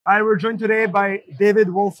Hi, we're joined today by David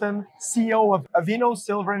Wolfin, CEO of Avino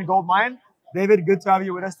Silver and Gold Mine. David, good to have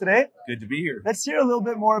you with us today. Good to be here. Let's hear a little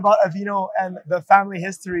bit more about Avino and the family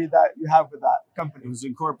history that you have with that company. It was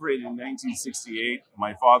incorporated in 1968.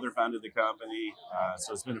 My father founded the company,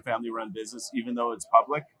 so it's been a family-run business, even though it's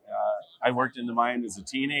public. I worked in the mine as a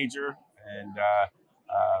teenager, and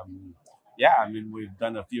yeah, I mean, we've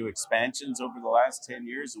done a few expansions over the last 10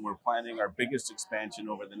 years, and we're planning our biggest expansion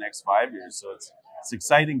over the next 5 years. So it's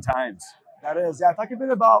exciting times. That is, yeah. Talk a bit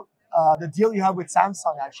about the deal you have with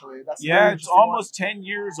Samsung. Actually, that's a very Yeah, it's interesting one. almost 10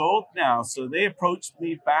 years old now. So they approached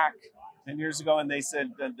me back 10 years ago and they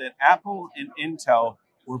said that Apple and Intel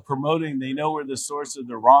were promoting, they know where the source of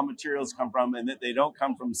the raw materials come from and that they don't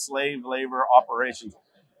come from slave labor operations.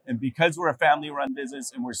 And because we're a family run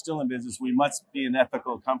business and we're still in business, we must be an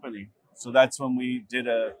ethical company. So that's when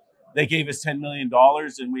they gave us $10 million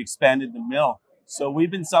and we expanded the mill. So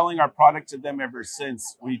we've been selling our product to them ever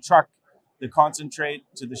since. We truck the concentrate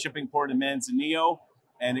to the shipping port in Manzanillo,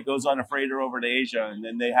 and it goes on a freighter over to Asia, and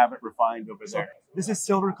then they have it refined over there. This is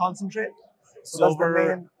silver concentrate. So Silver, that's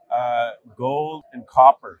the main. gold, and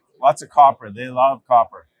copper. Lots of copper. They love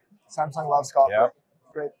copper. Samsung loves copper. Yeah.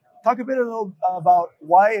 Great. Talk a bit a little about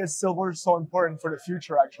why is silver so important for the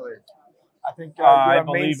future. Actually, I think I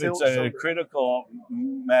believe it's a critical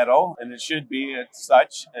metal, and it should be as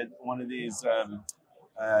such. One of these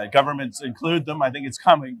governments include them. I think it's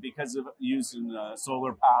coming because of using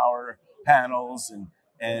solar power panels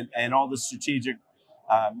and all the strategic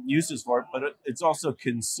uses for it. But it's also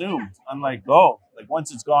consumed, unlike gold. Like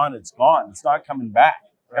once it's gone, it's gone. It's not coming back.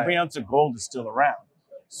 Right. Every ounce of gold is still around.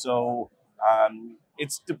 So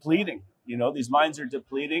it's depleting. You know, these mines are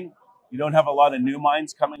depleting. You don't have a lot of new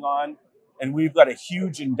mines coming on. And we've got a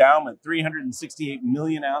huge endowment, 368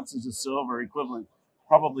 million ounces of silver equivalent,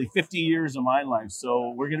 probably 50 years of mine life.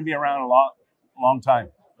 So we're going to be around a long time.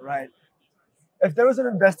 Right. If there was an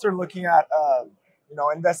investor looking at,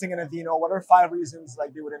 investing in Avino, what are 5 reasons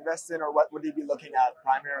like they would invest in, or what would they be looking at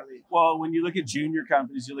primarily? Well, when you look at junior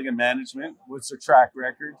companies, you look at management. What's their track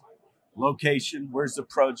record? Location. Where's the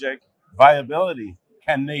project? Viability.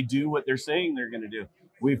 Can they do what they're saying they're going to do?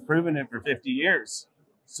 We've proven it for 50 years.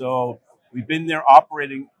 So we've been there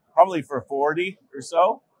operating probably for 40 or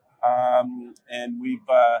so. And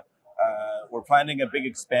we're planning a big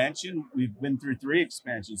expansion. We've been through 3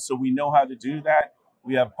 expansions, so we know how to do that.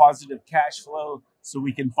 We have positive cash flow, so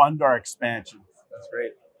we can fund our expansion. That's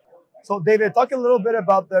great. So, David, talk a little bit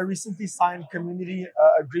about the recently signed community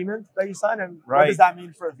agreement that you signed, and what does that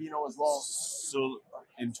mean for Avino as well? So,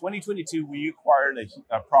 in 2022, we acquired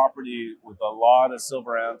a property with a lot of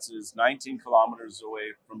silver ounces, 19 kilometers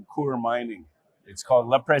away from Coeur Mining. It's called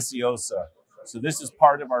La Preciosa. So this is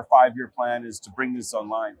part of our 5-year plan, is to bring this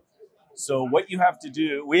online. So what you have to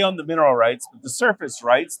do, we own the mineral rights, but the surface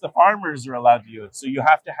rights, the farmers are allowed to use it. So you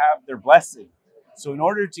have to have their blessing. So in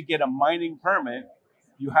order to get a mining permit,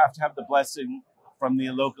 you have to have the blessing from the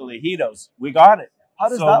local ejidos. We got it. How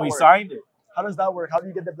does that work? So we signed it. How does that work? How do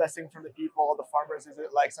you get the blessing from the people, the farmers? Is it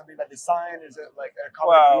like something that they sign? Is it like a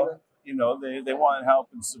common agreement? You know, they want help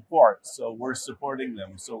and support. So we're supporting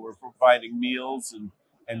them. So we're providing meals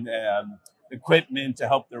and equipment to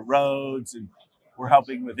help the roads, and we're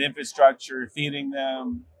helping with infrastructure, feeding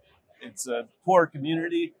them. It's a poor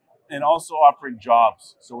community, and also offering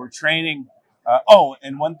jobs. So we're training.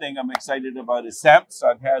 And one thing I'm excited about is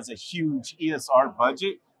Samsung has a huge ESR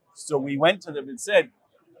budget. So we went to them and said,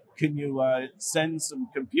 can you send some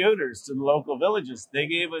computers to the local villages? They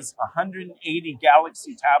gave us 180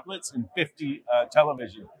 Galaxy tablets and 50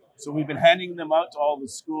 television. So we've been handing them out to all the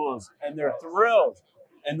schools, and they're thrilled.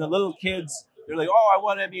 And the little kids, they're like, oh, I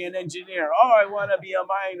want to be an engineer. Oh, I want to be a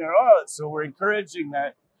miner. Oh, so we're encouraging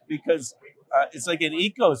that, because it's like an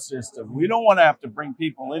ecosystem. We don't want to have to bring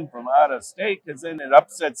people in from out of state, because then it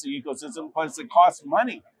upsets the ecosystem. Plus, it costs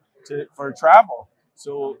money for travel.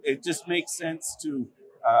 So it just makes sense to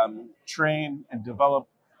train and develop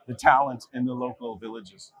the talent in the local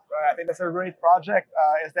villages. Right, I think that's a great project.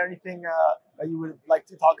 Is there anything that you would like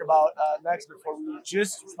to talk about next before we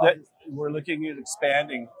just that we're looking at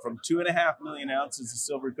expanding from 2.5 million ounces of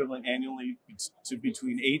silver equivalent annually to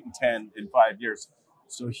between 8 and 10 in 5 years.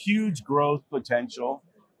 So huge growth potential.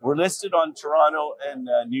 We're listed on Toronto and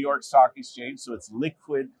New York Stock Exchange, so it's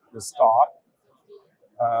liquid, the stock.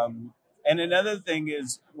 And another thing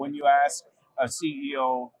is, when you ask a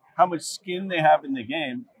CEO how much skin they have in the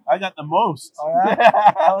game, I got the most. Oh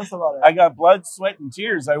yeah? Tell us about it. I got blood, sweat, and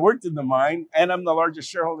tears. I worked in the mine, and I'm the largest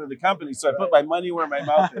shareholder of the company, so I put my money where my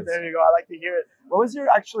mouth is. There you go. I like to hear it. What was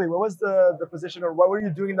the position, or what were you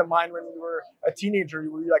doing in the mine when you were a teenager?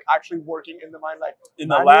 Were you like actually working in the mine, like In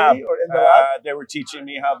the lab, or in the lab? they were teaching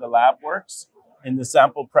me how the lab works and the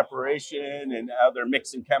sample preparation and how they're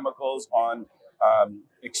mixing chemicals on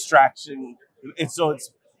extraction. So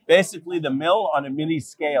it's basically the mill on a mini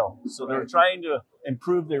scale. So they're trying to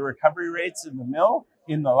improve the recovery rates in the mill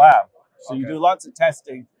in the lab. So you do lots of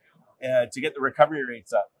testing to get the recovery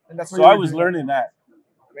rates up. And that's what so I was learning that.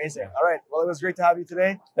 Amazing. All right. Well, it was great to have you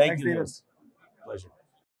today. Thank you, David. Lewis. Pleasure.